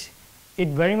mean, it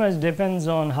very much depends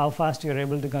on how fast you're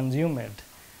able to consume it.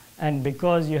 And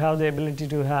because you have the ability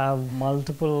to have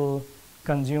multiple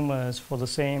consumers for the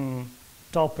same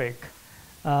topic,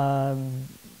 the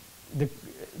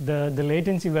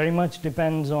latency very much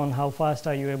depends on how fast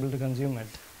are you able to consume it.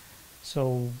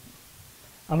 So,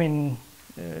 I mean,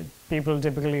 people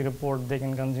typically report they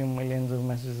can consume millions of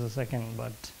messages a second,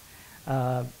 but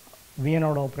we are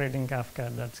not operating Kafka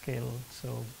at that scale.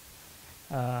 So,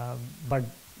 but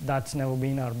that's never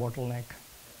been our bottleneck.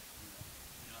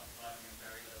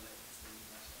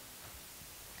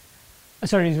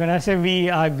 Sorry, when I say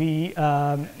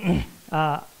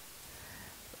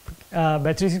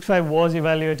Bet365 was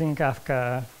evaluating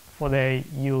Kafka for their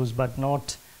use, but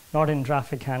not in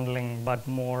traffic handling, but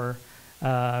more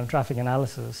traffic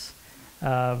analysis,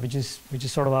 which is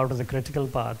sort of out of the critical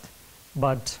path.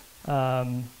 But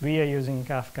we are using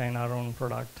Kafka in our own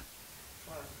product.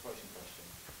 Clarification question.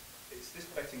 Is this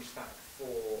betting stack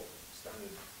for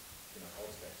standard,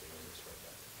 odds betting or is it spread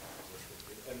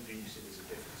betting? And do you see there's a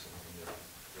difference in the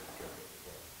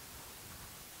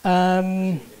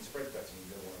in spread betting, you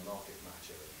don't want to market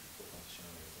match it and put on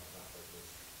shenanigans like that, because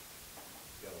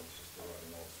the other one's just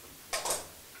deriving odds.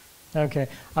 Okay.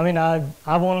 I mean,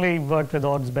 I've only worked with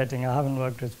odds betting. I haven't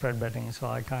worked with spread betting, so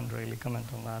I can't really comment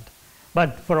on that.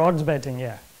 But for odds betting,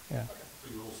 yeah. But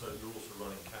you're also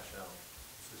running cash out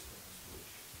systems which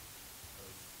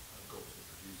have got to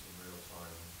produce in real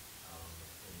time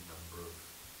any number of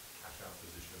cash out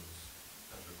positions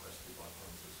as requested by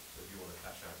punters. So if you want to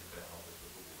cash out your bet halfway through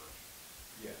a football match,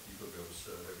 Yeah. you've got to be able to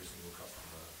serve every single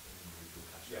customer an individual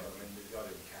cash Yeah, out. but I mean, the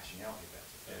idea of cashing out your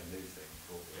bets is a new thing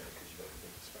for because you've got to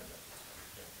think of spread bet.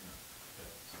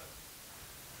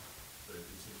 So it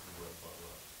seems to work quite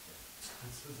well.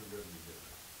 This is a revenue bit.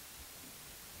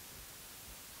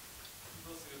 You've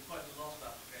also got quite a lot of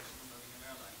applications running in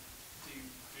Erlang. Do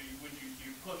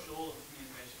you push all of the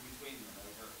communication between them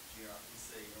over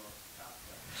gRPC or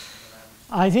Kafka?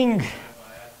 I think,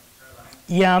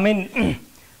 yeah, I mean,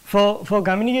 for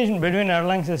communication between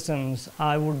Erlang systems,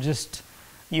 I would just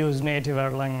use native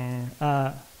Erlang.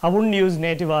 I wouldn't use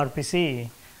native RPC,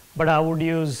 but I would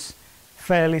use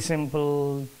fairly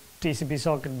simple TCP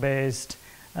socket based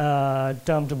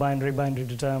term to binary, binary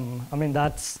to term. I mean,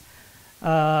 that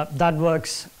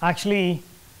works. Actually,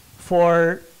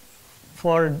 for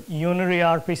unary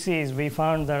RPCs, we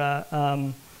found that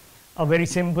a very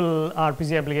simple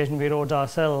RPC application we wrote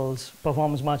ourselves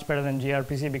performs much better than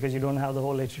gRPC because you don't have the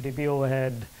whole HTTP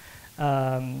overhead,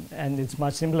 and it's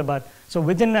much simpler. But so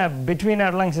between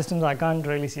Erlang systems, I can't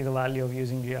really see the value of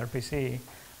using gRPC.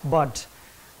 But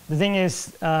the thing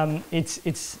is,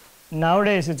 it's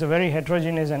nowadays it's a very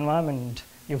heterogeneous environment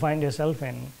you find yourself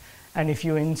in, and if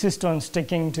you insist on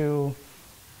sticking to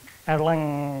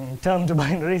Erlang term to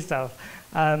binary stuff,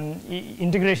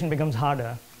 integration becomes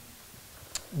harder,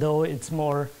 though it's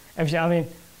more efficient. I mean,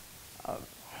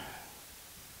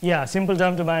 yeah, simple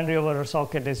term to binary over a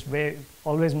socket is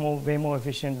always way more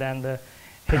efficient than the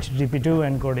HTTP2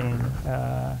 encoding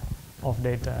of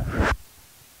data.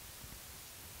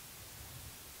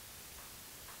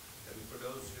 And for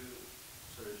those who,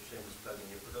 sort of shameless plugging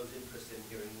here, for those interested in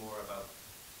hearing more about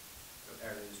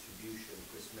Erlang distribution,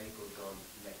 Chris Makel's on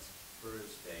next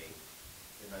Thursday,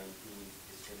 the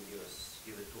 19th, is going to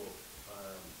give a talk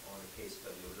on a case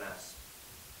study of LASP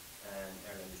and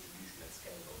Erlang distribution at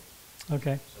scale.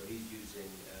 Okay. So he's using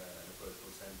an approach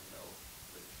called Sentinel,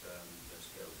 which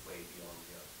scales way beyond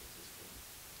the existing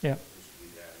Yeah.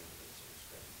 distributed Erlang sort of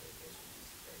strength based on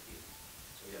TCP.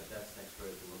 So yeah, that's next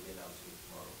Thursday. We'll be announcing it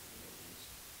tomorrow.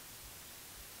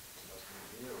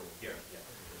 Here, yeah.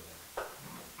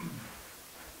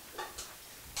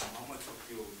 How much of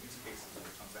your use cases are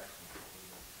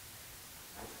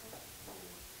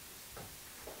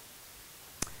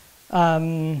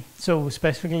transactional? So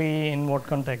specifically in what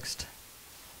context?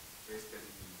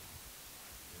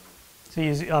 So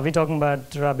are we talking about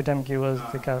RabbitMQ as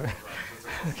the cover?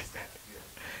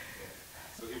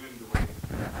 So even the way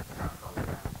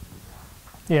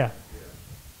Yeah.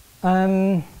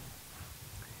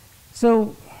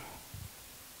 So,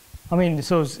 I mean,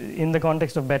 so in the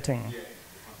context of betting.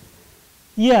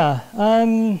 Yeah.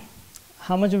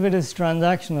 How much of it is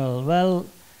transactional? Well,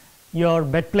 your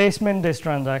bet placement is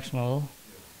transactional.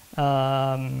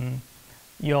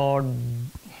 Your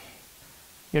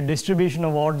distribution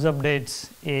of odds updates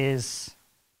is